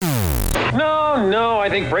Oh, no, I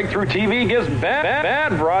think Breakthrough TV gives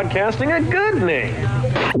bad broadcasting a good name.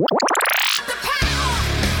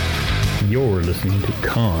 You're listening to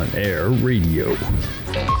ConAirRadio.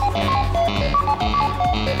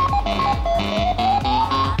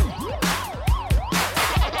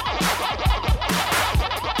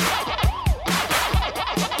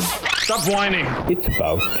 Stop whining. It's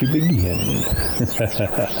about to begin.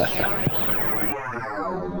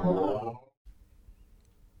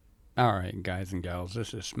 All right, guys and gals,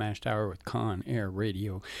 this is Smash Tower with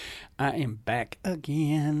ConAirRadio. I am back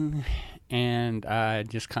again, and I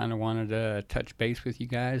just kind of wanted to touch base with you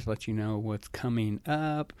guys, let you know what's coming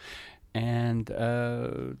up, and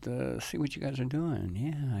see what you guys are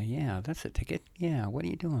doing. Yeah, that's a ticket. Yeah, what are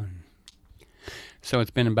you doing? So it's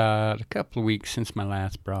been about a couple of weeks since my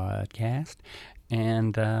last broadcast,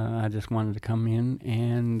 and I just wanted to come in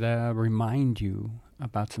and remind you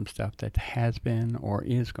about some stuff that has been or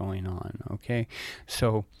is going on, okay?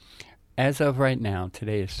 So as of right now,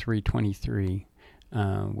 today is 3/23,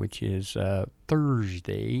 which is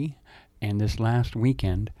Thursday, and this last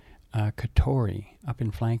weekend, Katori up in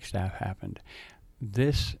Flagstaff happened.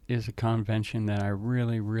 This is a convention that I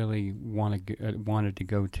really, really wanted to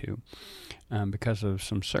go to. Because of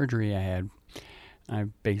some surgery I had, I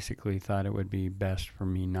basically thought it would be best for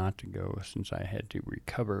me not to go since I had to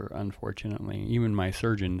recover, unfortunately. Even my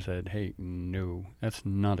surgeon said, hey, no, that's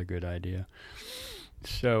not a good idea.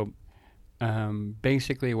 So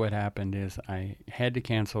basically what happened is I had to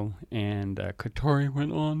cancel, and Katori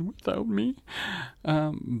went on without me.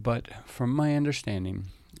 But from my understanding,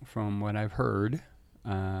 from what I've heard,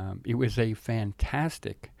 it was a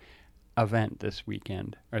fantastic event this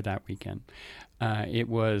weekend, or that weekend. It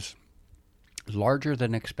was larger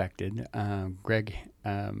than expected. Greg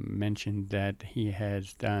mentioned that he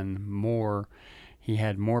has done more. He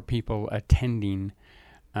had more people attending,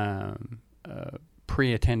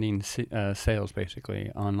 pre-attending sales,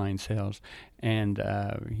 basically online sales, and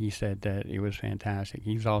he said that it was fantastic.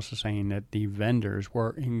 He's also saying that the vendors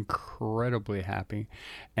were incredibly happy,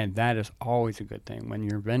 and that is always a good thing. When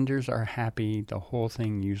your vendors are happy, the whole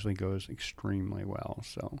thing usually goes extremely well.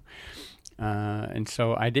 So and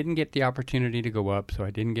so I didn't get the opportunity to go up, so I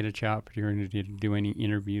didn't get a opportunity to do any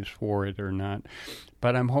interviews for it or not,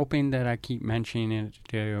 but I'm hoping that I keep mentioning it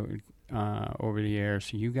to over the air,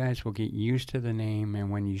 so you guys will get used to the name, and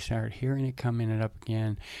when you start hearing it coming up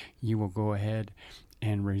again, you will go ahead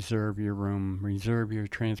and reserve your room, reserve your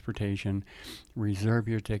transportation, reserve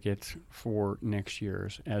your tickets for next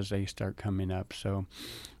year's as they start coming up. So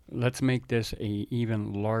let's make this a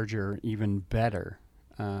even larger, even better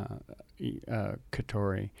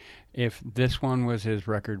Katori. If this one was his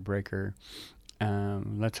record breaker,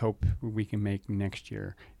 let's hope we can make next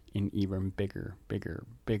year an even bigger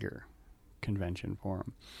convention for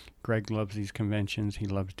him. Greg loves these conventions. He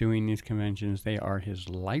loves doing these conventions. They are his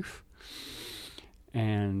life.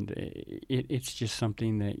 And it's just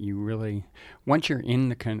something that you really, once you're in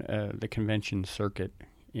the convention circuit,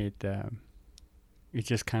 it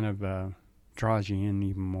just kind of draws you in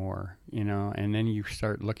even more, and then you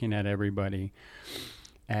start looking at everybody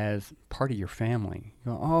as part of your family.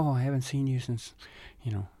 You go, oh, I haven't seen you since,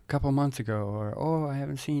 a couple months ago, or, oh, I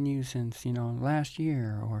haven't seen you since, last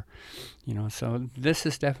year, or, so this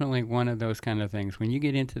is definitely one of those kind of things. When you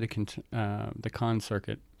get into the con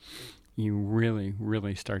circuit, you really,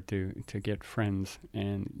 really start to get friends,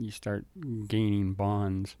 and you start gaining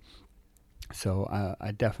bonds. So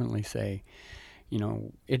I definitely say,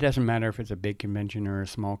 it doesn't matter if it's a big convention or a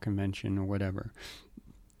small convention or whatever.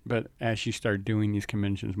 But as you start doing these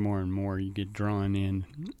conventions more and more, you get drawn in,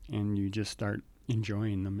 and you just start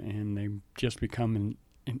enjoying them, and they just become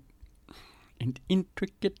an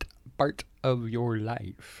intricate part of your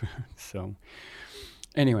life. So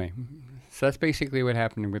anyway, so that's basically what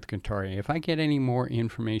happened with Katori. If I get any more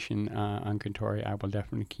information on Katori, I will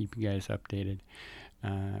definitely keep you guys updated.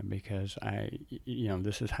 Because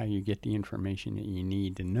this is how you get the information that you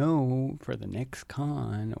need to know for the next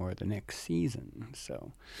con or the next season.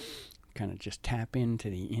 So kind of just tap into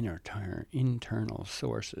the internal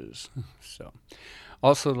sources. So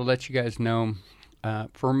also to let you guys know,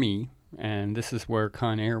 for me, and this is where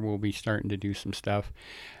ConAir will be starting to do some stuff,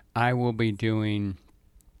 I will be doing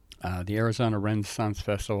the Arizona Renaissance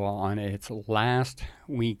Festival on its last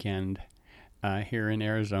weekend here in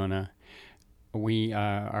Arizona.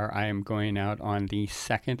 I am going out on the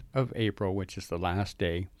 2nd of April, which is the last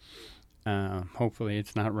day. Hopefully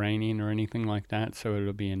it's not raining or anything like that, so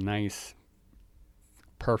it'll be a nice,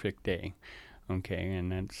 perfect day. Okay,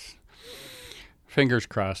 and that's fingers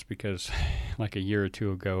crossed, because like a year or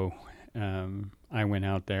two ago, I went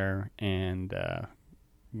out there and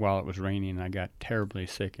while it was raining, I got terribly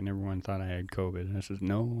sick, and everyone thought I had COVID. And I said,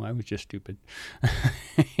 no, I was just stupid.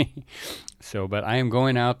 So, but I am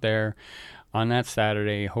going out there on that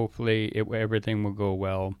Saturday. Hopefully everything will go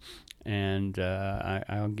well, and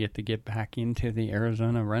I'll get back into the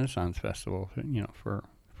Arizona Renaissance Festival, for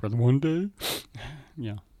the one day.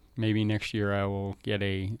 Yeah. Maybe next year I will get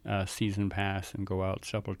a season pass and go out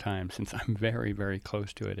several times, since I'm very, very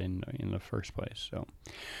close to it in the first place. So,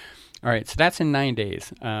 all right, so that's in 9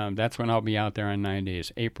 days. That's when I'll be out there on 9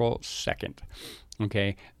 days, April 2nd.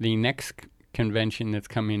 Okay, the next convention that's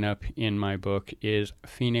coming up in my book is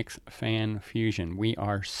Phoenix Fan Fusion. We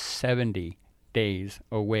are 70 days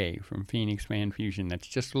away from Phoenix Fan Fusion. That's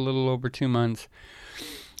just a little over 2 months.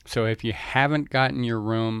 So if you haven't gotten your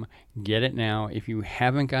room, get it now. If you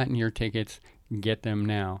haven't gotten your tickets, get them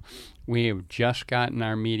now. We have just gotten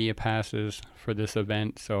our media passes for this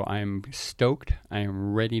event, so I'm stoked. I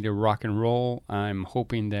am ready to rock and roll. I'm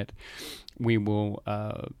hoping that we will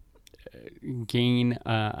gain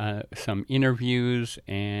some interviews,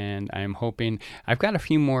 and I'm hoping I've got a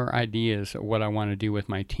few more ideas of what I want to do with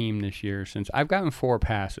my team this year, since I've gotten 4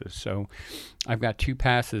 passes. So I've got 2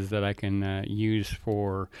 passes that I can use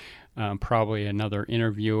for probably another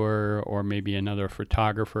interviewer or maybe another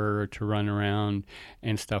photographer to run around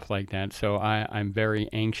and stuff like that. So I'm very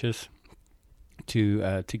anxious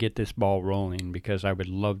to get this ball rolling, because I would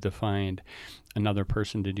love to find another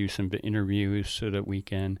person to do some interviews so that we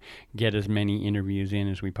can get as many interviews in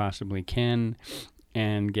as we possibly can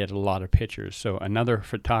and get a lot of pictures. So another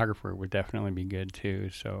photographer would definitely be good too.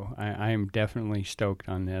 So I am definitely stoked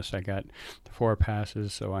on this. I got 4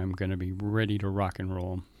 passes, so I'm going to be ready to rock and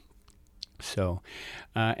roll. So,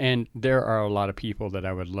 and there are a lot of people that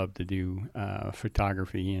I would love to do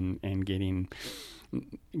photography and getting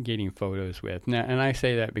photos with. Now, and I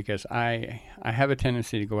say that because I have a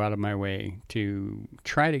tendency to go out of my way to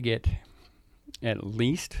try to get at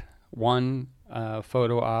least one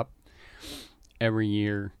photo op every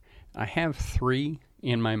year. I have 3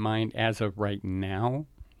 in my mind as of right now,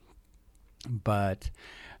 but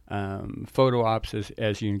photo ops,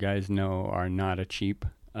 as you guys know, are not a cheap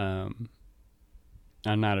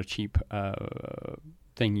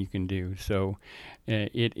thing you can do. So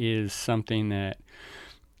it is something that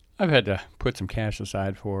I've had to put some cash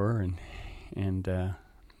aside for, and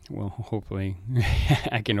well, hopefully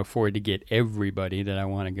I can afford to get everybody that I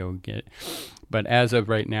want to go get. But as of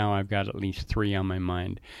right now, I've got at least 3 on my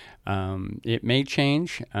mind. It may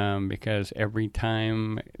change because every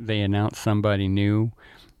time they announce somebody new,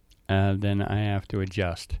 then I have to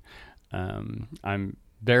adjust.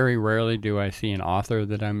 Very rarely do I see an author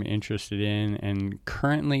that I'm interested in, and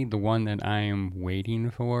currently the one that I am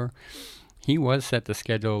waiting for, he was set to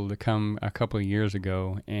schedule to come a couple of years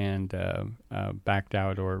ago and backed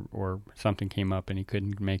out or something came up and he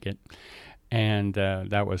couldn't make it. And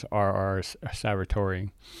that was R.R.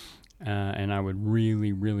 Salvatore. And I would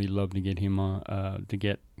really, really love to get him to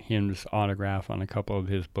get his autograph on a couple of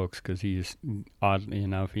his books, because he's, oddly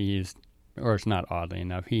enough, it's not oddly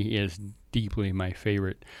enough, he is deeply my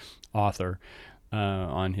favorite author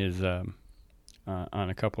on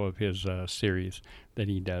a couple of his series that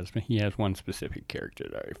he does. But he has one specific character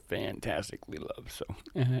that I fantastically love. So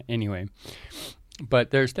anyway,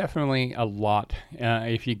 but there's definitely a lot.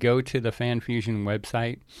 If you go to the Fan Fusion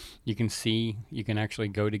website, you can actually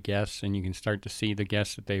go to guests and you can start to see the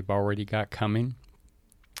guests that they've already got coming.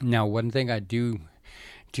 Now, one thing I do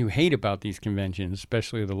hate about these conventions,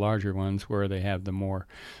 especially the larger ones where they have the more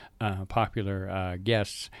popular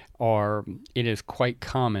guests, it is quite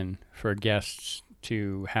common for guests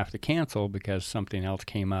to have to cancel because something else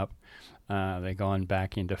came up. They've gone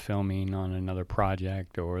back into filming on another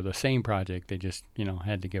project, or the same project, they just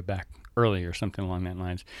had to get back early or something along that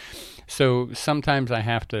lines. So sometimes I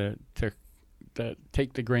have to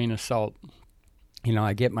take the grain of salt.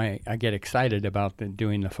 I get excited about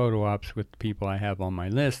doing the photo ops with the people I have on my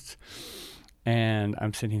lists, and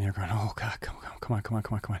I'm sitting there going, "Oh God, come on!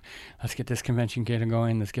 Let's get this convention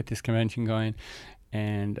going,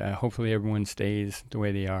 and hopefully everyone stays the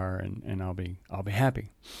way they are, and I'll be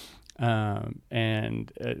happy."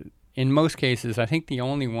 And in most cases, I think the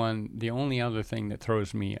only other thing that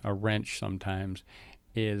throws me a wrench sometimes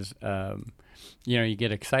is, you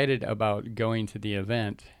get excited about going to the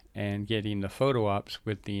event and getting the photo ops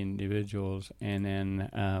with the individuals, and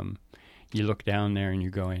then you look down there and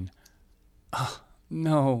you're going, "Oh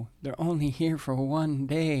no, they're only here for one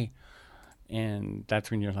day," and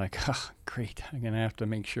that's when you're like, "Oh, great! I'm gonna have to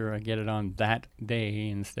make sure I get it on that day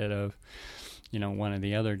instead of, one of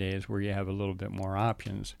the other days where you have a little bit more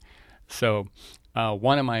options." So,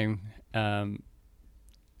 one of my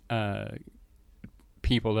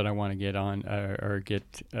people that I want to get on or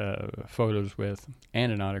get photos with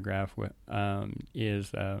and an autograph with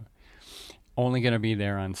is only going to be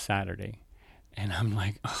there on Saturday. And I'm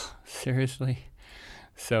like, oh, seriously?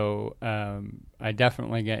 So I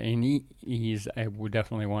definitely get, and he's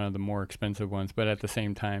definitely one of the more expensive ones, but at the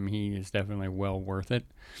same time, he is definitely well worth it.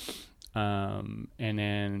 And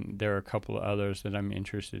then there are a couple of others that I'm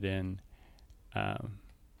interested in.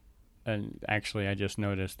 And actually, I just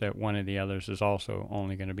noticed that one of the others is also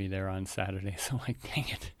only going to be there on Saturday. So, like, dang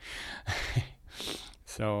it.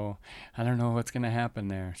 So, I don't know what's going to happen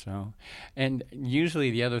there. So, and usually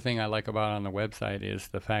the other thing I like about on the website is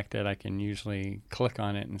the fact that I can usually click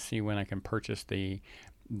on it and see when I can purchase the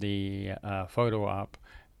photo op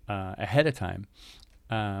ahead of time.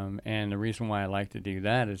 And the reason why I like to do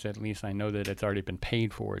that is at least I know that it's already been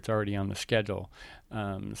paid for. It's already on the schedule.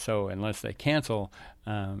 So unless they cancel,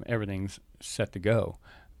 everything's set to go.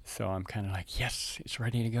 So I'm kind of like, yes, it's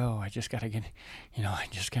ready to go. I just got to get, I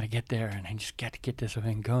just got to get there, and I just got to get this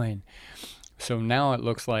event going. So now it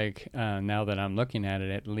looks like, now that I'm looking at it,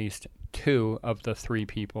 at least 2 of the 3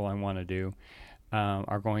 people I want to do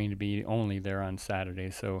are going to be only there on Saturday.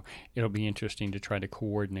 So it'll be interesting to try to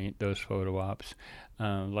coordinate those photo ops.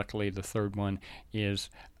 Luckily, the 3rd one is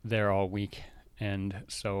there all week. And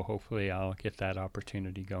so hopefully I'll get that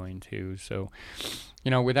opportunity going too. So,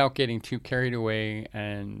 without getting too carried away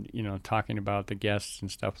and, talking about the guests and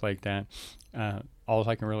stuff like that, all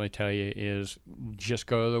I can really tell you is just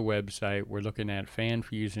go to the website. We're looking at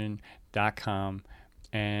fanfusion.com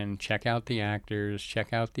and check out the actors,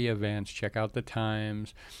 check out the events, check out the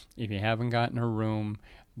times. If you haven't gotten a room,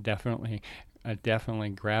 definitely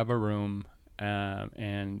grab a room.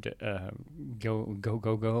 And go,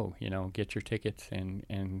 get your tickets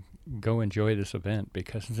and go enjoy this event,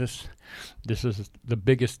 because this is the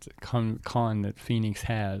biggest con that Phoenix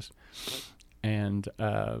has, and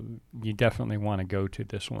you definitely want to go to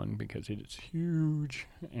this one because it's huge,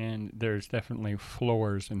 and there's definitely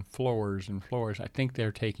floors and floors and floors. I think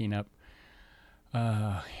they're taking up,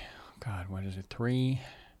 what is it,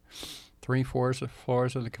 3/4 of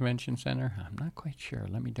floors of the convention center. I'm not quite sure.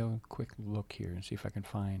 Let me do a quick look here and see if I can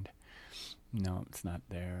find. No, it's not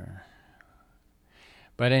there.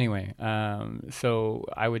 But anyway, so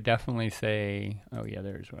I would definitely say, oh yeah,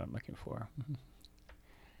 there's what I'm looking for.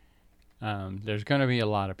 There's going to be a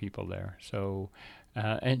lot of people there. So,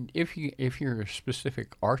 and if you're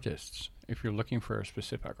specific artists, if you're looking for a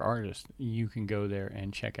specific artist, you can go there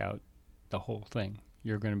and check out the whole thing.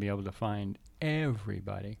 You're going to be able to find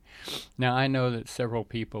everybody. Now, I know that several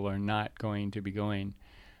people are not going to be going.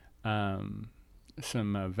 Some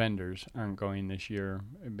vendors aren't going this year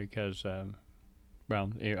because, I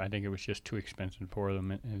think it was just too expensive for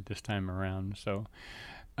them at this time around. So,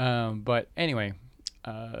 but anyway,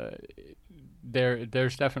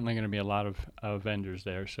 there's definitely going to be a lot of vendors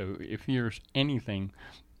there. So if there's anything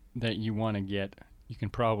that you want to get, you can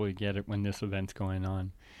probably get it when this event's going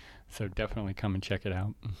on. So definitely come and check it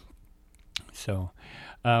out. So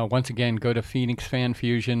once again, go to Phoenix Fan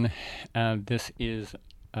Fusion. This is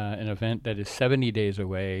an event that is 70 days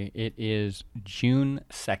away. It is June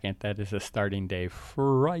 2nd. That is a starting day,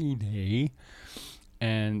 Friday.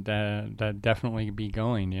 And that definitely be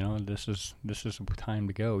going. This is a time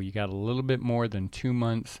to go. You got a little bit more than 2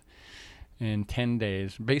 months and 10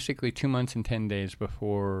 days, basically 2 months and 10 days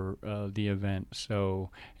before the event. So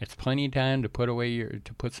it's plenty of time to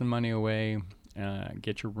put some money away,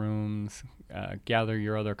 get your rooms, gather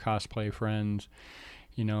your other cosplay friends,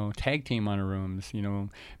 tag team on rooms,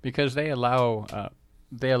 because they allow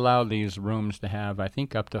these rooms to have, I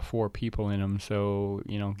think, up to 4 people in them. So,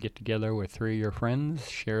 get together with 3 of your friends,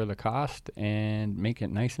 share the cost, and make it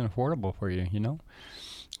nice and affordable for you,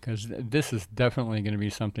 because this is definitely going to be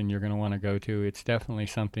something you're going to want to go to. It's definitely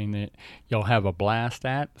something that you'll have a blast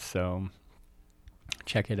at. So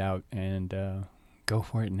check it out and go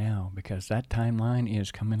for it now, because that timeline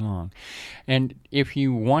is coming along. And if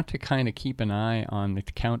you want to kind of keep an eye on the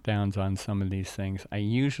countdowns on some of these things, I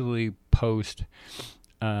usually post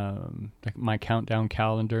my countdown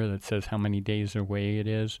calendar that says how many days away it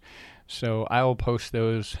is. So I will post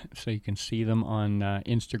those so you can see them on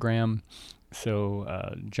Instagram.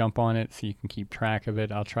 So jump on it so you can keep track of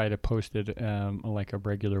it. I'll try to post it like a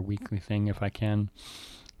regular weekly thing if I can.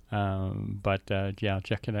 But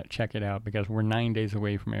check it out, because we're 9 days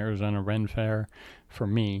away from Arizona Ren Fair for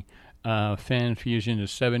me. Fan Fusion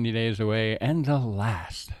is 70 days away, and the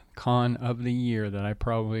last con of the year that I'm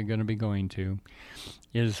probably going to be going to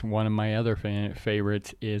is one of my other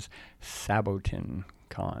favorites is Sabotin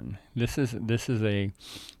Con. This is a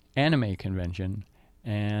anime convention,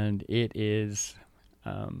 and it is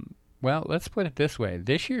Well, let's put it this way.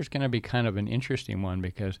 This year's going to be kind of an interesting one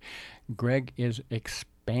because Greg is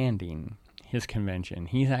expanding his convention.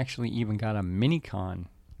 He's actually even got a mini-con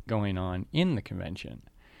going on in the convention.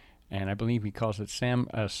 And I believe he calls it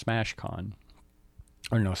SmashCon.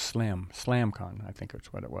 Or no, SlamCon, I think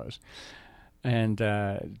that's what it was. And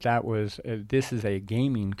this is a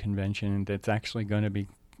gaming convention that's actually going to be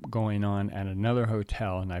going on at another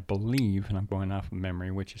hotel, and I believe, and I'm going off of memory,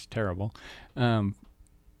 which is terrible,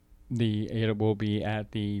 it will be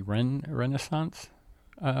at the Renaissance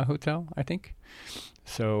Hotel, I think.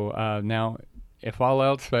 So now, if all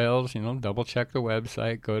else fails, double check the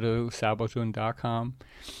website, go to sabotun.com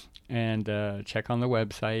and check on the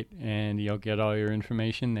website, and you'll get all your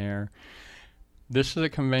information there. This is a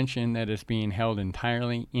convention that is being held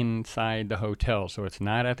entirely inside the hotel, so it's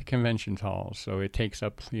not at the convention hall. So it takes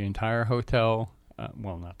up the entire hotel.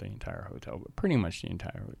 Well, not the entire hotel, but pretty much the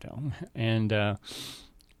entire hotel. And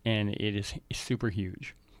it is super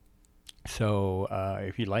huge. So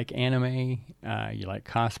if you like anime, you like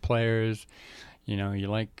cosplayers, you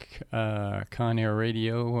like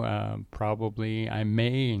ConAirRadio, probably I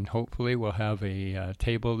may and hopefully will have a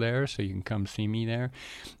table there so you can come see me there.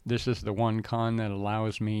 This is the one con that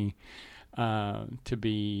allows me to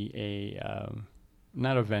be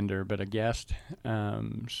not a vendor, but a guest.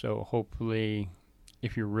 So hopefully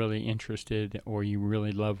if you're really interested or you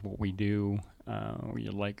really love what we do, or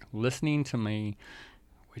you like listening to me,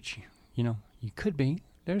 which, you could be.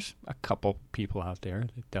 There's a couple people out there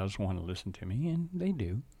that does want to listen to me, and they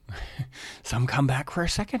do. Some come back for a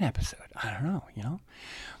second episode. I don't know,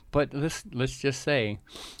 But let's just say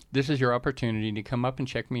this is your opportunity to come up and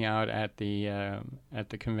check me out at the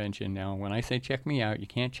convention. Now, when I say check me out, you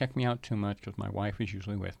can't check me out too much because my wife is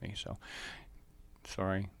usually with me. So,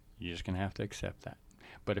 sorry, you're just going to have to accept that.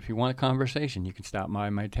 But if you want a conversation, you can stop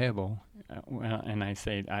by my table. And I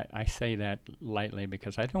say that lightly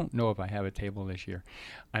because I don't know if I have a table this year.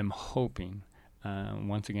 I'm hoping.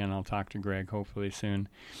 Once again, I'll talk to Greg hopefully soon.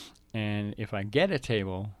 And if I get a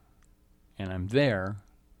table and I'm there,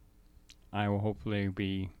 I will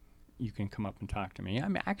hopefully you can come up and talk to me.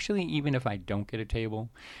 I'm actually, even if I don't get a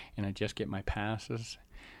table and I just get my passes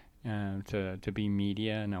to be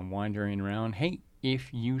media and I'm wandering around, hey,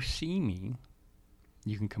 if you see me,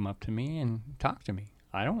 you can come up to me and talk to me.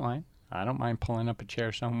 I don't mind. I don't mind pulling up a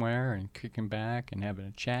chair somewhere and kicking back and having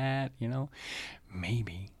a chat,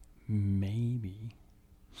 Maybe,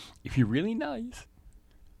 if you're really nice,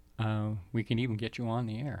 we can even get you on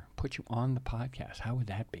the air, put you on the podcast. How would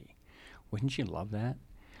that be? Wouldn't you love that?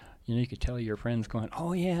 You could tell your friends going,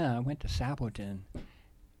 oh, yeah, I went to Sabotun,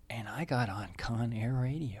 and I got on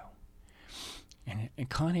ConAirRadio. And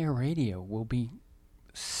ConAirRadio will be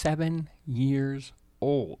 7 years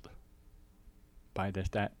old by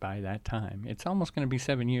that time. It's almost going to be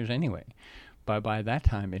 7 years anyway, but by that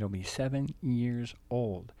time it'll be 7 years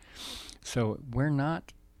old. So we're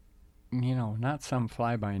not some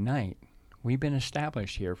fly by night. We've been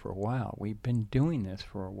established here for a while. We've been doing this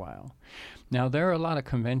for a while. Now, there are a lot of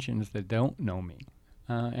conventions that don't know me,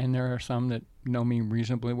 and there are some that know me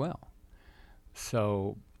reasonably well.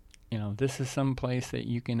 So this is some place that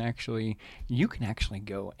you can actually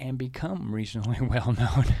go and become reasonably well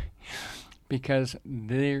known. Because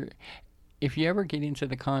if you ever get into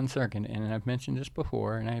the con circuit, and I've mentioned this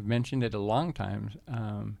before, and I've mentioned it a long time,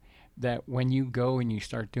 that when you go and you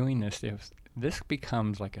start doing this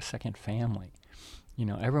becomes like a second family.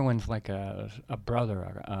 Everyone's like a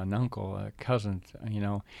brother, an uncle, a cousin,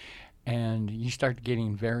 and you start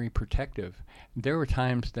getting very protective. There were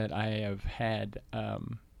times that I have had,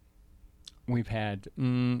 we've had,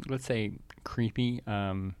 let's say, creepy,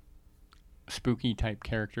 spooky type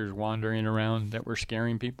characters wandering around that were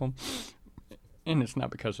scaring people. And it's not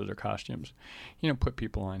because of their costumes, put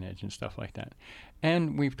people on edge and stuff like that.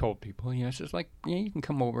 And we've told people, it's just like, you can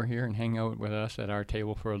come over here and hang out with us at our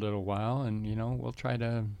table for a little while, and, we'll try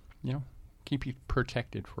to, keep you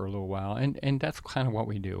protected for a little while. And that's kind of what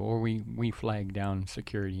we do. Or we flag down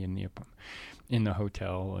security in the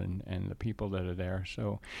hotel and the people that are there.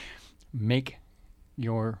 So make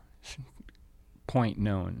your point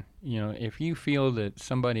known. If you feel that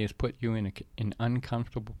somebody has put you in an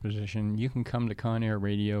uncomfortable position, you can come to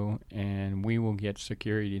ConAirRadio and we will get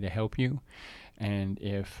security to help you. And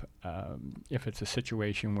if it's a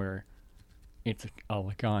situation where it's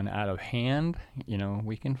gone out of hand,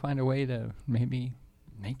 we can find a way to maybe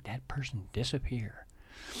make that person disappear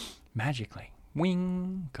magically.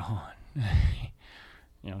 Wing, gone.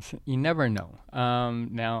 So you never know.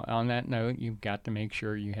 Now, on that note, you've got to make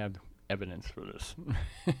sure you have evidence for this.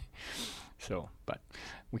 But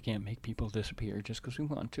we can't make people disappear just because we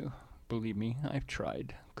want to. Believe me, I've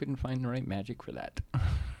tried. Couldn't find the right magic for that.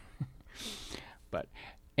 But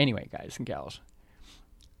anyway, guys and gals,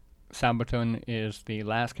 Sabaton is the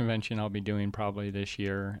last convention I'll be doing probably this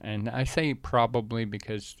year. And I say probably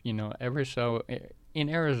because, ever so in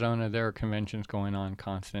Arizona, there are conventions going on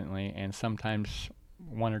constantly, and sometimes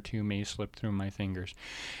one or two may slip through my fingers.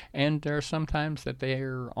 And there are sometimes that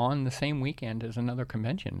they're on the same weekend as another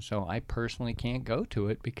convention. So I personally can't go to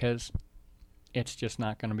it because it's just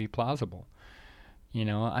not going to be plausible.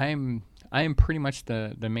 I'm pretty much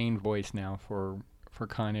the main voice now for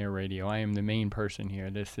ConAirRadio. I am the main person here.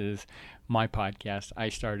 This is my podcast. I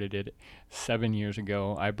started it 7 years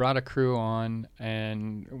ago. I brought a crew on,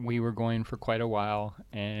 and we were going for quite a while,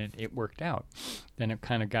 and it worked out. Then it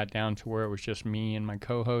kind of got down to where it was just me and my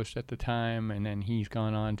co-host at the time, and then he's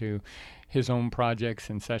gone on to his own projects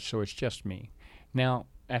and such, so it's just me. Now,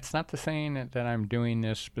 that's not to say that I'm doing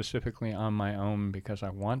this specifically on my own because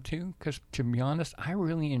I want to, because to be honest, I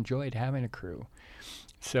really enjoyed having a crew.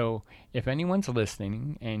 So if anyone's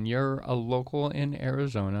listening and you're a local in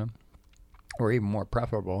Arizona, or even more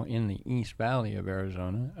preferable in the East Valley of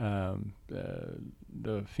Arizona,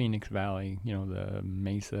 the Phoenix Valley, the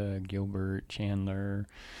Mesa, Gilbert, Chandler,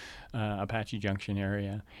 Apache Junction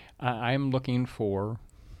area, I'm looking for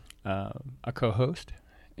a co-host,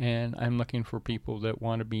 and I'm looking for people that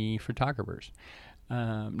want to be photographers.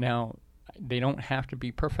 Now, they don't have to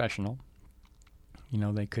be professional.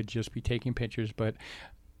 They could just be taking pictures, but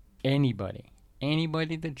anybody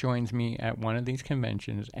that joins me at one of these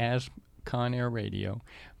conventions as ConAirRadio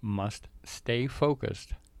must stay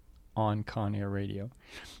focused on ConAirRadio.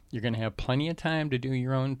 You're going to have plenty of time to do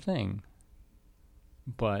your own thing,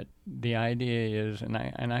 but the idea is, and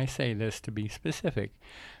I say this to be specific,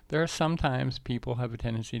 there are sometimes people have a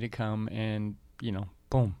tendency to come and,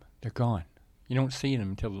 boom, they're gone. You don't see them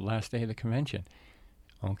until the last day of the convention,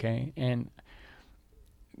 okay? And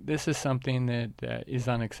this is something that is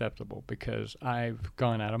unacceptable because I've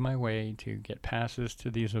gone out of my way to get passes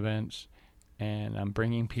to these events, and I'm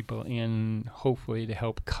bringing people in hopefully to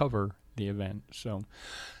help cover the event. So,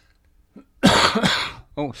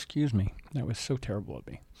 oh, excuse me. That was so terrible of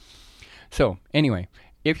me. So, anyway,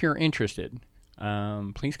 if you're interested,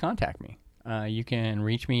 please contact me. You can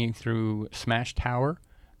reach me through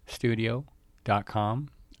smashtowerstudio.com.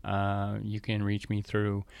 You can reach me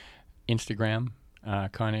through Instagram,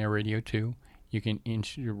 ConAirRadio 2. You can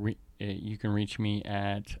reach me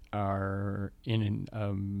at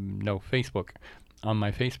Facebook. On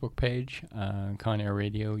my Facebook page,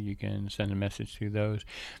 ConAirRadio, you can send a message to those.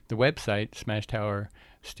 The website,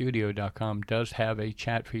 smashtowerstudio.com, does have a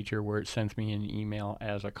chat feature where it sends me an email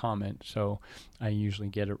as a comment, so I usually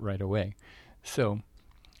get it right away. So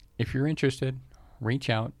if you're interested,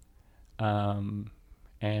 reach out, and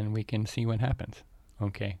we can see what happens.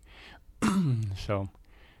 Okay. So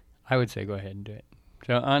I would say go ahead and do it.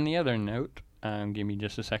 So on the other note, give me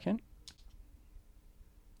just a second.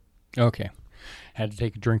 Okay. Had to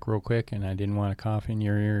take a drink real quick, and I didn't want to cough in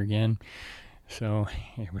your ear again. So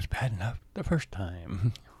it was bad enough the first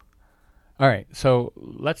time. All right. So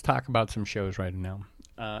let's talk about some shows right now.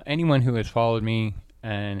 Anyone who has followed me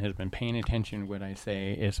and has been paying attention to what I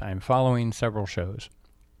say is I'm following several shows.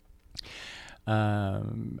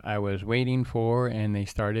 I was waiting for, and they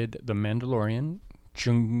started The Mandalorian,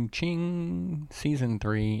 Ching season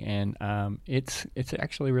 3, and it's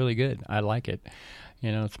actually really good. I like it.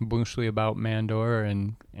 It's mostly about Mandor,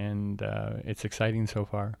 and it's exciting so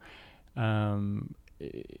far. And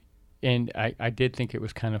I did think it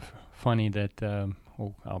was kind of funny that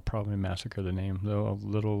I'll probably massacre the name though. A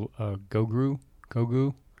little Gogu.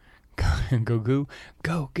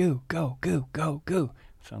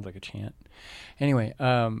 Sounds like a chant. Anyway,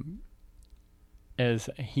 as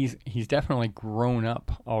he's definitely grown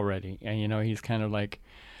up already, and he's kind of like,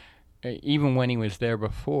 even when he was there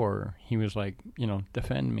before, he was like,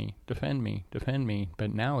 defend me,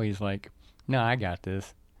 but now he's like, no, I got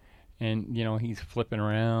this. And he's flipping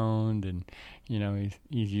around, and he's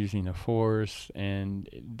using the Force, and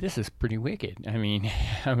this is pretty wicked. I mean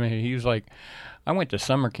he was like, I went to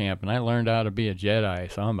summer camp and I learned how to be a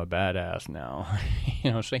Jedi, so I'm a badass now.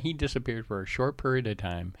 So he disappeared for a short period of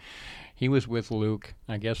time. He was with Luke.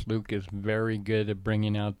 I guess Luke is very good at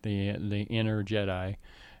bringing out the inner Jedi,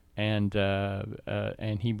 and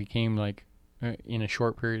he became like, in a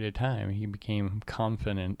short period of time, he became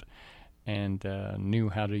confident and knew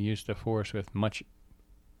how to use the Force with much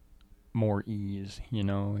more ease. You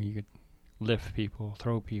could lift people,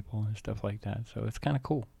 throw people, and stuff like that. So it's kind of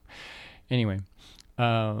cool. Anyway,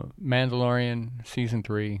 Mandalorian Season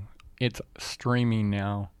 3, it's streaming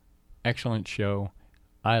now. Excellent show.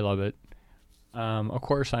 I love it. Of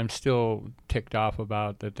course, I'm still ticked off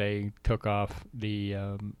about that they took off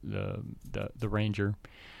the ranger.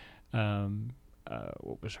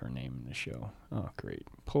 What was her name in the show? Oh, great.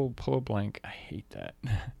 Pull a blank. I hate that.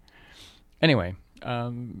 Anyway,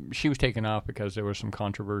 she was taken off because there was some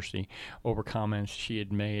controversy over comments she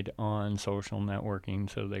had made on social networking.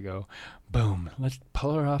 So they go, boom, let's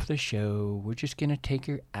pull her off the show. We're just going to take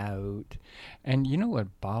her out. And you know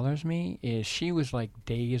what bothers me is she was like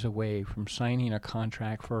days away from signing a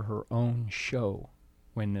contract for her own show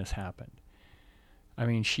when this happened. I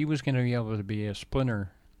mean, she was going to be able to be a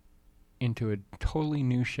splinter into a totally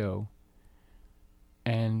new show,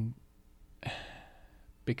 and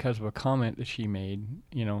because of a comment that she made,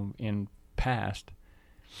 in past,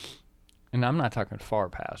 and I'm not talking far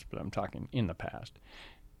past, but I'm talking in the past,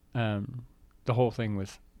 the whole thing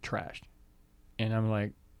was trashed. And I'm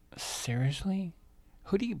like, seriously?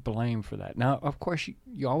 Who do you blame for that? Now, of course,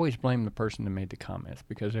 you always blame the person that made the comments,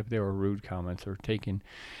 because if they were rude comments or taken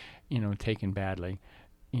badly,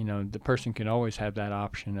 the person can always have that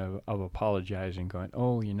option of apologizing, going,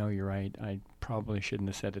 oh, you're right. I probably shouldn't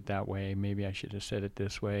have said it that way. Maybe I should have said it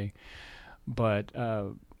this way. But,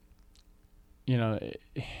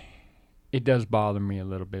 it does bother me a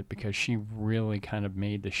little bit, because she really kind of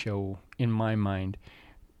made the show, in my mind,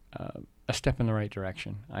 a step in the right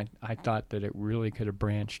direction. I thought that it really could have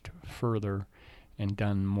branched further and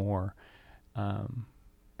done more.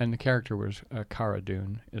 And the character was Cara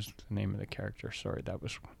Dune is the name of the character. Sorry, that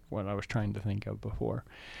was what I was trying to think of before.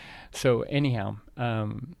 So anyhow,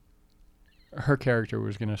 her character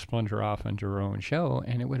was going to splinter off into her own show,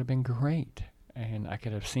 and it would have been great. And I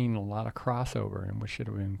could have seen a lot of crossover, and which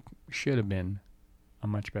should have been a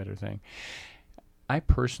much better thing. I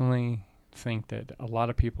personally think that a lot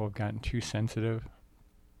of people have gotten too sensitive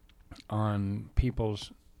on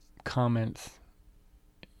people's comments.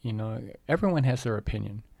 Everyone has their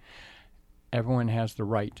opinion. Everyone has the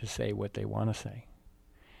right to say what they want to say.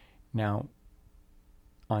 Now,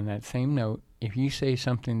 on that same note, if you say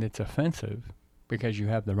something that's offensive because you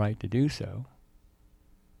have the right to do so,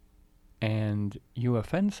 and you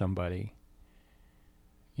offend somebody,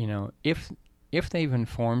 if they've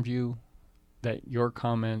informed you that your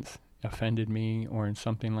comments offended me or in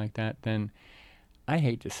something like that, then I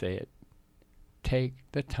hate to say it, take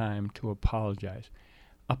the time to apologize.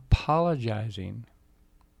 Apologizing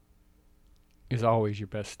is always your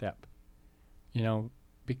best step,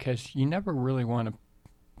 because you never really want to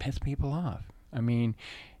piss people off. I mean,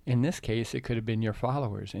 in this case, it could have been your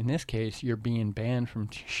followers. In this case, you're being banned from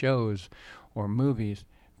shows or movies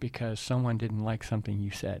because someone didn't like something you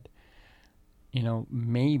said.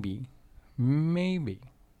 Maybe,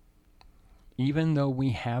 even though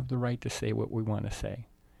we have the right to say what we want to say,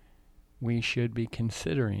 we should be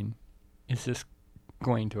considering, is this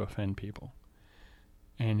going to offend people?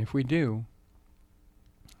 And if we do,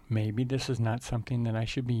 maybe this is not something that I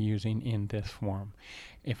should be using in this form.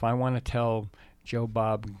 If I want to tell Joe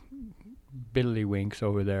Bob Biddlywinks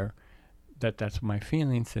over there that that's my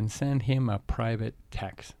feelings, then send him a private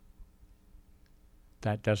text.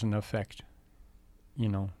 That doesn't affect,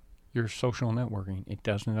 your social networking. It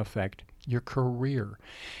doesn't affect your career.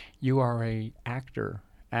 You are a actor,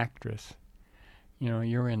 actress.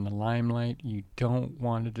 You're in the limelight. You don't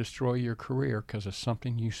want to destroy your career because of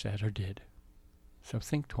something you said or did. So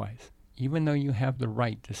think twice. Even though you have the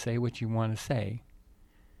right to say what you want to say,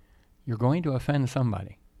 you're going to offend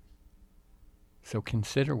somebody. So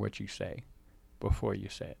consider what you say before you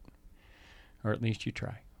say it. Or at least you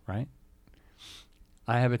try, right?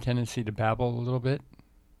 I have a tendency to babble a little bit,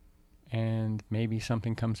 and maybe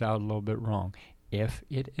something comes out a little bit wrong. If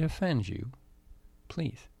it offends you,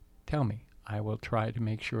 please tell me. I will try to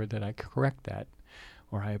make sure that I correct that,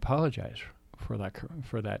 or I apologize for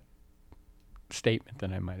that statement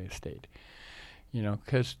that I might have stated.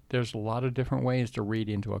 Because there's a lot of different ways to read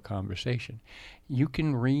into a conversation. You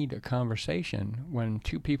can read a conversation when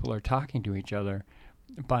two people are talking to each other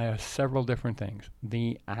by several different things.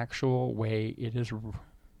 The actual way it is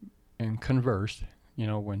conversed,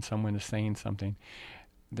 when someone is saying something,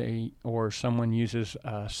 or someone uses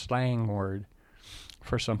a slang word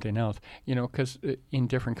for something else, because in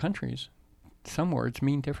different countries, some words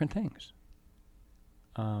mean different things.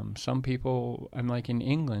 Some people, I'm like in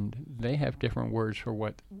England, they have different words for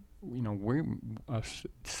what, we're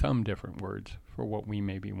some different words for what we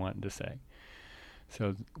may be wanting to say.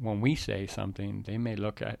 So when we say something, they may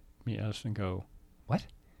look at us and go, what?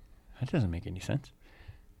 That doesn't make any sense.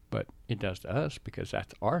 But it does to us because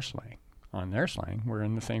that's our slang. On their slang, we're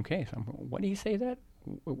in the same case. What do you say that?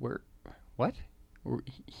 What?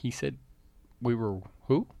 He said we were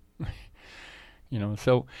who?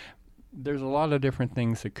 So there's a lot of different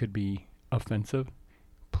things that could be offensive.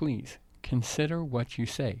 Please consider what you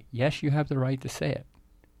say. Yes, you have the right to say it,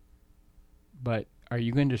 but are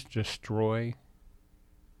you going to destroy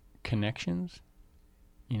connections,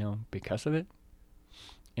 because of it?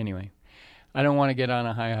 Anyway, I don't want to get on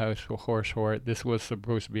a high horse for it. This was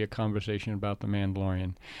supposed to be a conversation about The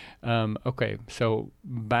Mandalorian. Okay, so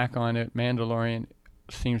back on it. Mandalorian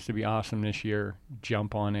seems to be awesome this year.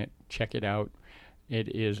 Jump on it. Check it out.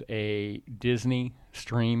 It is a Disney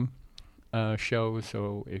stream show,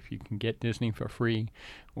 so if you can get Disney for free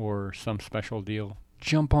or some special deal,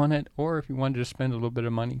 jump on it. Or if you wanted to spend a little bit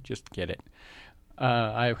of money, just get it.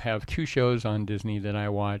 I have 2 shows on Disney that I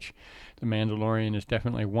watch. The Mandalorian is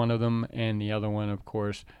definitely one of them, and the other one, of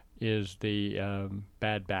course, is the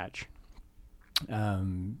Bad Batch.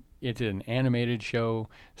 It's an animated show,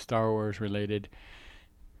 Star Wars related,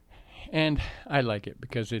 and I like it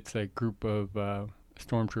because it's a group of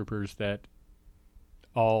stormtroopers that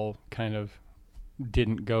all kind of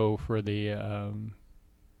didn't go for the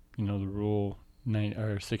the Rule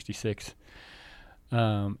 66,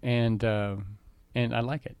 and I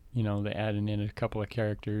like it. They added in a couple of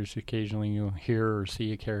characters. Occasionally you'll hear or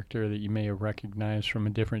see a character that you may have recognized from a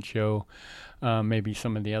different show, maybe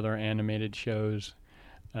some of the other animated shows.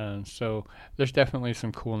 So there's definitely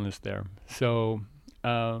some coolness there. So,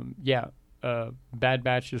 Bad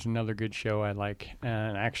Batch is another good show I like.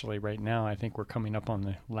 And actually right now I think we're coming up on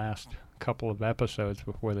the last couple of episodes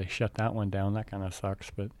before they shut that one down. That kind of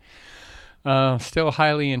sucks, but still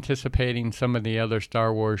highly anticipating some of the other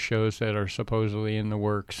Star Wars shows that are supposedly in the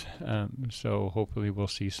works. So hopefully we'll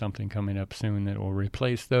see something coming up soon that will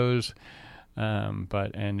replace those.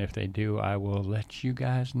 And if they do, I will let you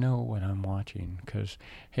guys know what I'm watching, because,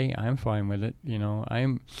 hey, I'm fine with it.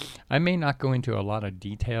 I may not go into a lot of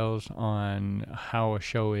details on how a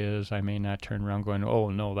show is. I may not turn around going, oh,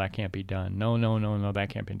 no, that can't be done. No, that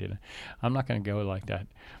can't be done. I'm not going to go like that.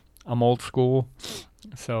 I'm old school,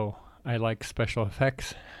 so I like special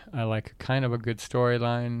effects. I like kind of a good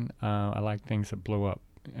storyline. I like things that blow up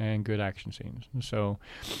and good action scenes. So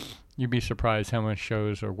you'd be surprised how much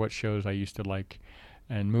shows or what shows I used to like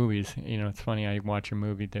and movies. It's funny, I watch a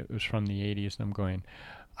movie that was from the 80s and I'm going,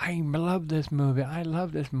 I love this movie.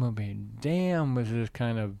 Damn, was this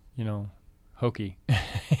kind of, hokey.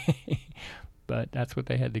 But that's what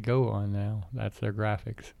they had to go on now. That's their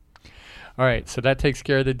graphics. All right, so that takes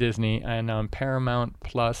care of the Disney. And on Paramount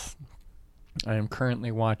Plus, I am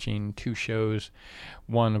currently watching 2 shows.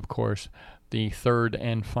 One, of course, the 3rd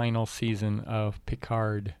and final season of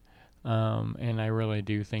Picard. And I really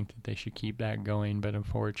do think that they should keep that going. But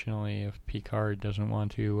unfortunately, if Picard doesn't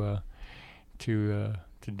want to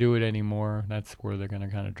do it anymore, that's where they're going to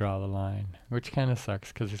kind of draw the line, which kind of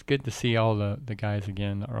sucks, because it's good to see all the guys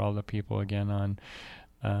again, or all the people again on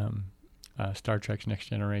Star Trek's Next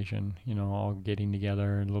Generation, all getting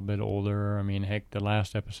together, a little bit older. I mean, heck, the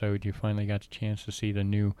last episode, you finally got the chance to see the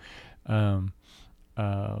new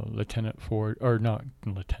Lieutenant Ford, or not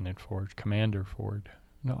Lieutenant Ford, Commander Ford.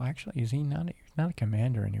 No, actually, is he not? He's not a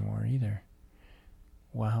commander anymore either.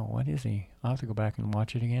 Wow, what is he? I'll have to go back and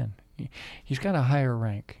watch it again. He's got a higher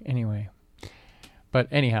rank, anyway. But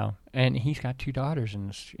anyhow, and he's got 2 daughters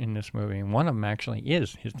in this movie, and one of them actually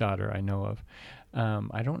is his daughter, I know of.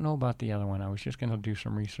 I don't know about the other one. I was just going to do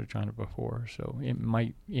some research on it before, so it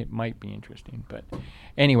might be interesting. But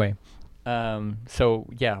anyway, so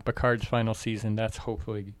yeah, Picard's final season, that's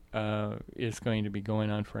hopefully is going to be going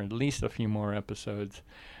on for at least a few more episodes.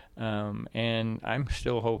 And I'm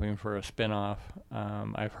still hoping for a spinoff.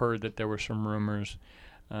 I've heard that there were some rumors,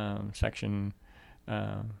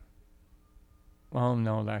 well,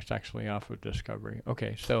 no, that's actually off of Discovery.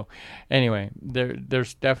 Okay, so anyway,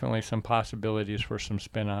 there's definitely some possibilities for some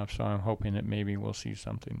spin-offs, so I'm hoping that maybe we'll see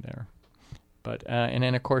something there. But and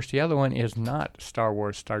then, of course, the other one is not Star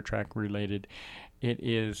Wars, Star Trek related. It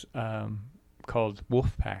is called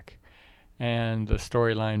Wolfpack. And the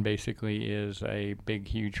storyline basically is a big,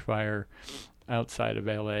 huge fire outside of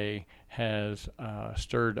L.A. has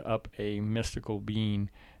stirred up a mystical being,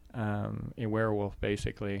 a werewolf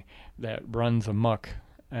basically, that runs amok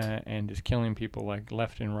and is killing people like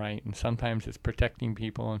left and right. And sometimes it's protecting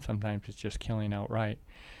people, and sometimes it's just killing outright.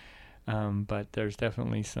 But there's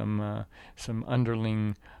definitely some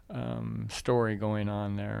underling story going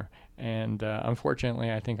on there. And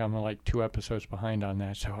unfortunately, I think I'm like 2 episodes behind on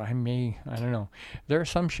that. So I don't know. There are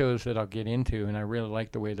some shows that I'll get into, and I really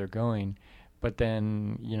like the way they're going. But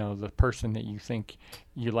then, the person that you think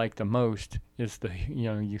you like the most is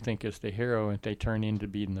you think is the hero, and they turn into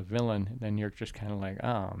being the villain, then you're just kind of like,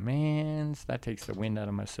 oh man, that takes the wind out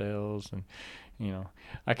of my sails. And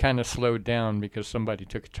I kind of slowed down because somebody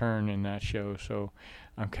took a turn in that show, so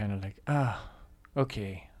I'm kind of like,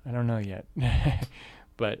 okay, I don't know yet.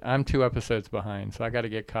 But I'm 2 episodes behind, so I got to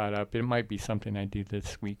get caught up. It might be something I do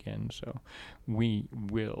this weekend, so we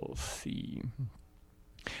will see.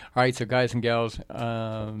 All right, so guys and gals,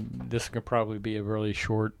 this could probably be a really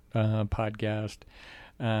short podcast.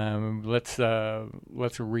 Let's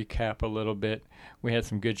recap a little bit. We had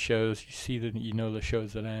some good shows. You see the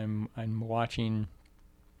shows that I'm watching.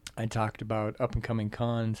 I talked about up and coming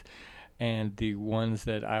cons and the ones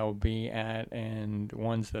that I'll be at and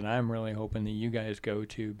ones that I'm really hoping that you guys go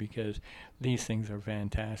to, because these things are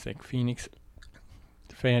fantastic. Phoenix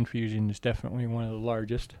Fan Fusion is definitely one of the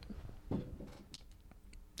largest.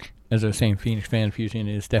 As I was saying, Phoenix Fan Fusion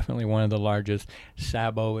is definitely one of the largest.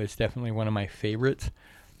 Sabo is definitely one of my favorites.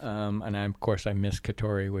 And of course I miss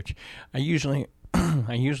Katori, which I usually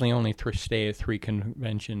only stay at 3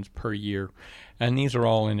 conventions per year, and these are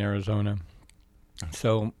all in Arizona.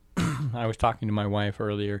 So I was talking to my wife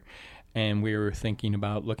earlier, and we were thinking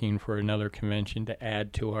about looking for another convention to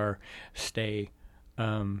add to our stay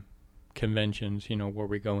conventions, where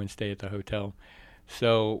we go and stay at the hotel.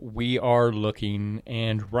 So we are looking,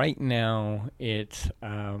 and right now it's,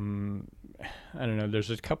 I don't know, there's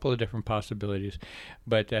a couple of different possibilities,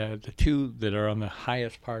 but the 2 that are on the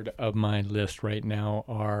highest part of my list right now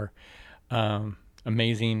are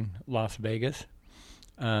Amazing Las Vegas.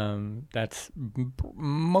 That's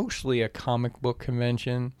mostly a comic book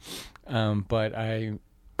convention, but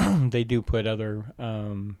they do put other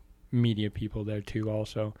media people there too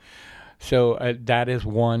also. So that is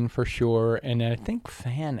one for sure, and I think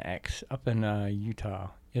FanX up in Utah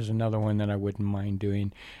is another one that I wouldn't mind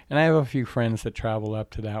doing. And I have a few friends that travel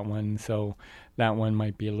up to that one, so that one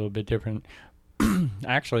might be a little bit different.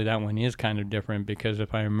 Actually, that one is kind of different because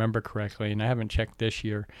if I remember correctly, and I haven't checked this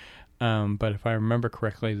year, but if I remember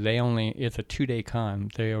correctly, it's a 2-day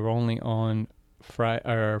con. They are only on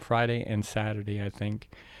Friday and Saturday, I think,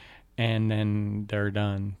 and then they're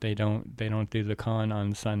done. They don't do the con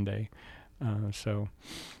on Sunday.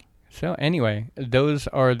 So anyway, those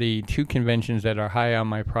are the 2 conventions that are high on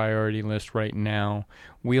my priority list right now.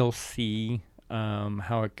 We'll see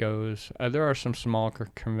how it goes. There are some small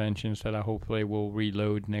conventions that I hopefully will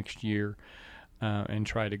reload next year and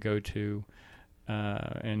try to go to.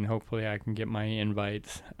 And hopefully I can get my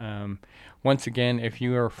invites. Once again, if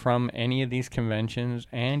you are from any of these conventions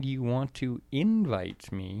and you want to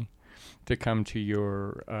invite me to come to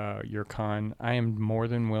your con, I am more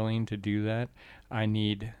than willing to do that. I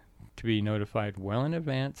need to be notified well in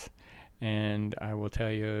advance, and I will tell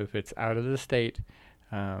you if it's out of the state,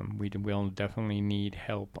 we will definitely need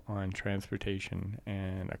help on transportation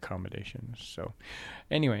and accommodations. So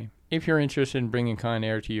anyway, if you're interested in bringing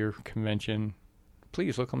ConAir to your convention,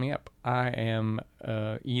 please look me up. I am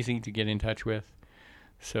easy to get in touch with.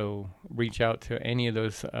 So reach out to any of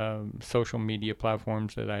those social media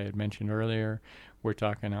platforms that I had mentioned earlier. We're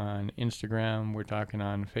talking on Instagram. We're talking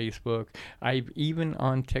on Facebook. I'm even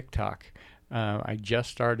on TikTok. I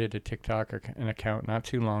just started a TikTok account not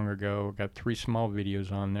too long ago. Got 3 small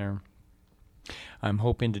videos on there. I'm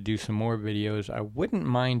hoping to do some more videos. I wouldn't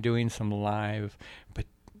mind doing some live, but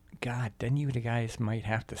God, then you guys might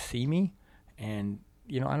have to see me. And,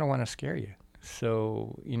 I don't want to scare you.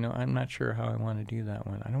 So, I'm not sure how I want to do that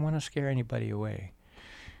one. I don't want to scare anybody away.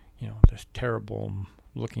 This terrible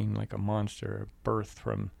looking like a monster birthed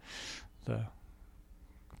from the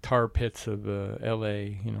tar pits of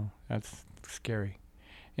L.A., that's scary.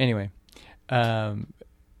 Anyway,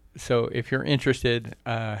 so if you're interested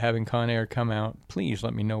having ConAir come out, please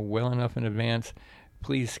let me know well enough in advance.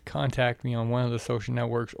 Please contact me on one of the social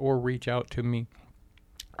networks or reach out to me.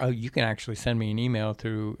 You can actually send me an email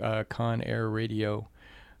through ConAirRadio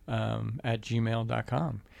at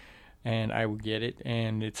gmail.com, and I will get it,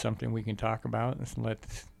 and it's something we can talk about.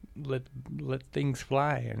 Let things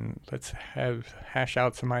fly, and let's hash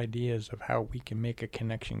out some ideas of how we can make a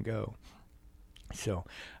connection go. So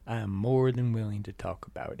I'm more than willing to talk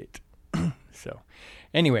about it. So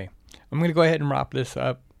anyway, I'm going to go ahead and wrap this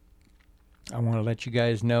up. I want to let you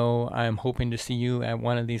guys know I'm hoping to see you at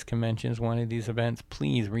one of these conventions, one of these events.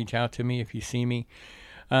 Please reach out to me if you see me.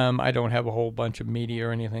 I don't have a whole bunch of media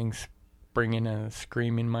or anything springing and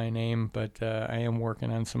screaming my name, but I am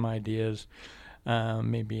working on some ideas,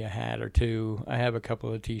 maybe a hat or 2. I have a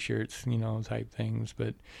couple of T-shirts, type things,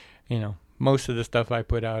 but, most of the stuff I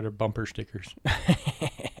put out are bumper stickers.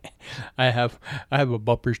 I have a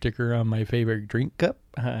bumper sticker on my favorite drink cup.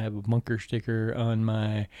 I have a bumper sticker on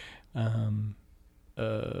my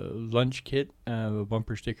lunch kit. I have a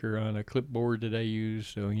bumper sticker on a clipboard that I use.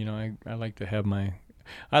 So, I like to have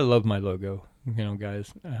I love my logo.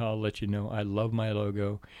 guys, I'll let you know. I love my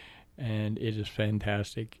logo, and it is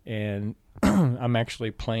fantastic. And I'm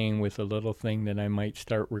actually playing with a little thing that I might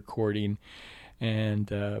start recording and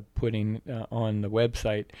putting on the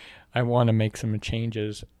website. I want to make some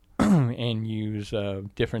changes and use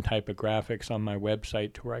different type of graphics on my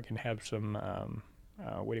website to where I can have some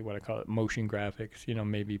what do you want to call it, motion graphics,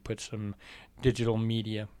 maybe put some digital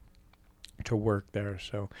media to work there.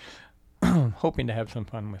 So hoping to have some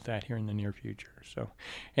fun with that here in the near future. So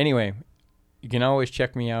anyway, you can always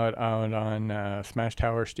check me out on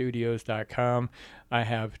smashtowerstudios.com. I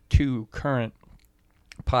have 2 current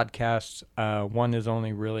podcasts. One is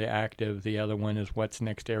only really active. The other one is What's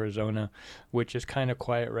Next Arizona, which is kind of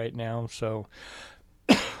quiet right now. So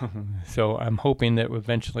so I'm hoping that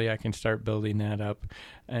eventually I can start building that up.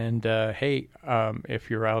 And hey, if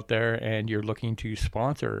you're out there and you're looking to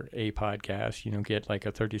sponsor a podcast, get like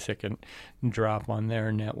a 30-second drop on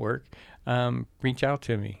their network, reach out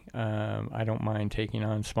to me. I don't mind taking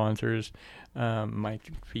on sponsors. My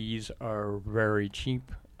fees are very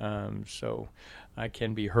cheap, so I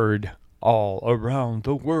can be heard all around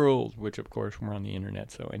the world, which of course we're on the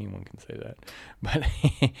internet, so anyone can say that. But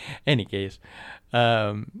any case,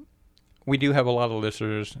 we do have a lot of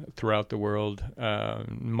listeners throughout the world.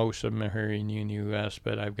 Most of them are here in the U.S.,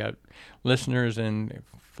 but I've got listeners in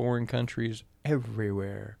foreign countries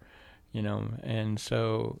everywhere, and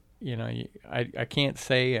so I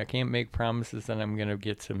can't make promises that I'm going to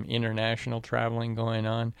get some international traveling going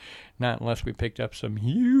on, not unless we picked up some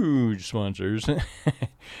huge sponsors,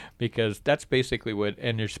 because that's basically what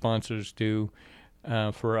any sponsors do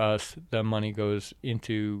for us. The money goes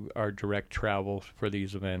into our direct travel for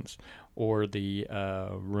these events or the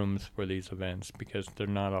rooms for these events, because they're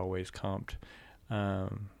not always comped.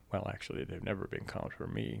 Well, actually, they've never been comped for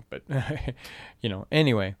me, but,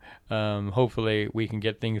 anyway, hopefully we can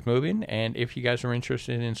get things moving. And if you guys are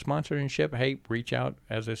interested in sponsorship, hey, reach out,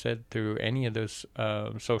 as I said, through any of those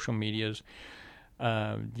social medias.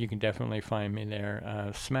 You can definitely find me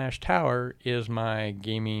there. Smash Tower is my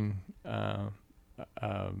gaming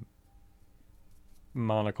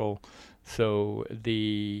monocle. So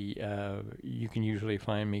you can usually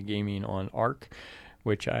find me gaming on Arc,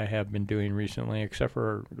 which I have been doing recently, except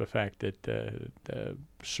for the fact that the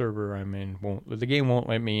server I'm in the game won't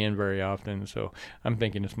let me in very often, so I'm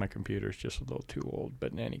thinking my computer's just a little too old.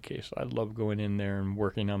 But in any case, I love going in there and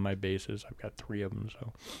working on my bases. I've got 3 of them,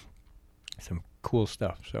 so some cool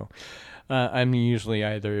stuff. So I'm usually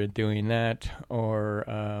either doing that or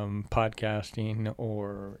podcasting,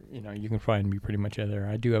 or you can find me pretty much there.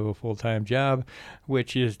 I do have a full-time job,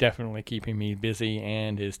 which is definitely keeping me busy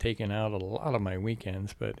and is taking out a lot of my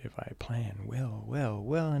weekends. But if I plan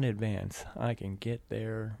well in advance, I can get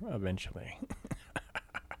there eventually.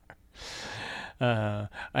 I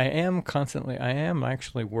am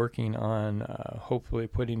actually working on hopefully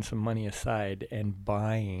putting some money aside and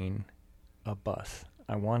buying a bus.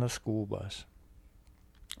 I want a school bus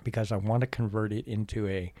because I want to convert it into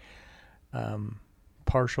a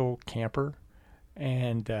partial camper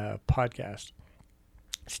and podcast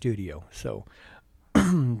studio. So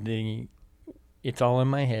it's all in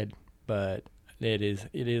my head, but it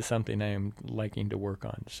is something I am liking to work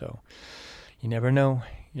on. So you never know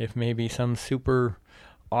if maybe some super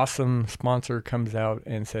awesome sponsor comes out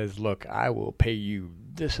and says, look, I will pay you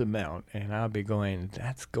this amount, and I'll be going,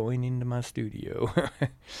 that's going into my studio.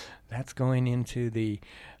 That's going into the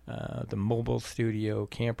mobile studio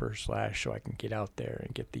camper / so I can get out there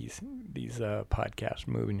and get these podcasts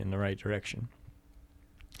moving in the right direction.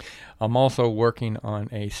 I'm also working on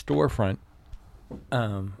a storefront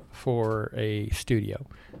for a studio.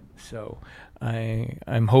 So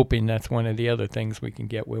I'm hoping that's one of the other things we can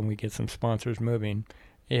get when we get some sponsors moving,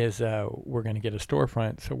 is we're going to get a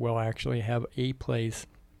storefront, so we'll actually have a place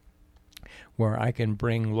where I can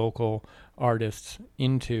bring local artists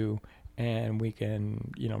into, and we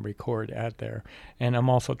can, record at there. And I'm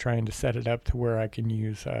also trying to set it up to where I can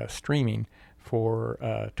use streaming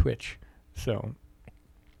for Twitch. So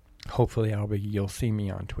hopefully you'll see me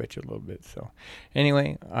on Twitch a little bit. So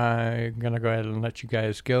anyway, I'm going to go ahead and let you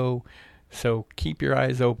guys go. So keep your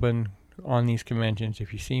eyes open on these conventions.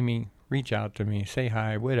 If you see me, reach out to me, say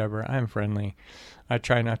hi, whatever. I'm friendly. I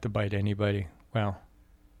try not to bite anybody. Well,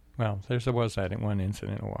 there was that one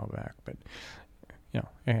incident a while back, but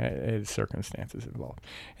circumstances involved.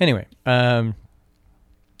 Anyway,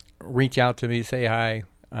 reach out to me, say hi.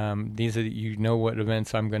 These are what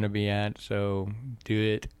events I'm going to be at, so do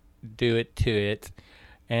it to it.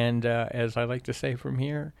 And as I like to say from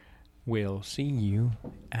here, we'll see you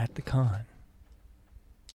at the con.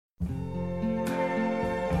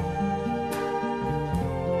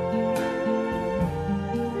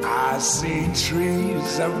 see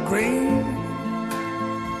trees of green,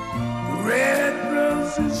 red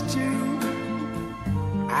roses too.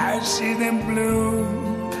 I see them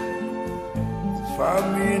bloom for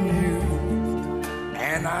me and you.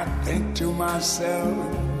 And I think to myself,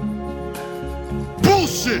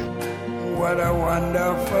 bullshit! What a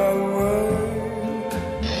wonderful world.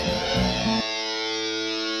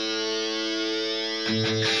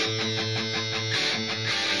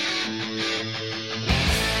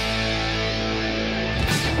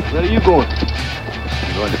 Where are you going?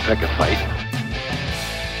 I'm going to pick a fight.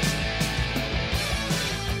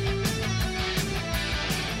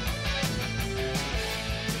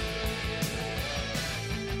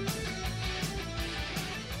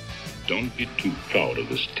 Don't be too proud of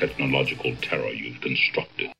this technological terror you've constructed.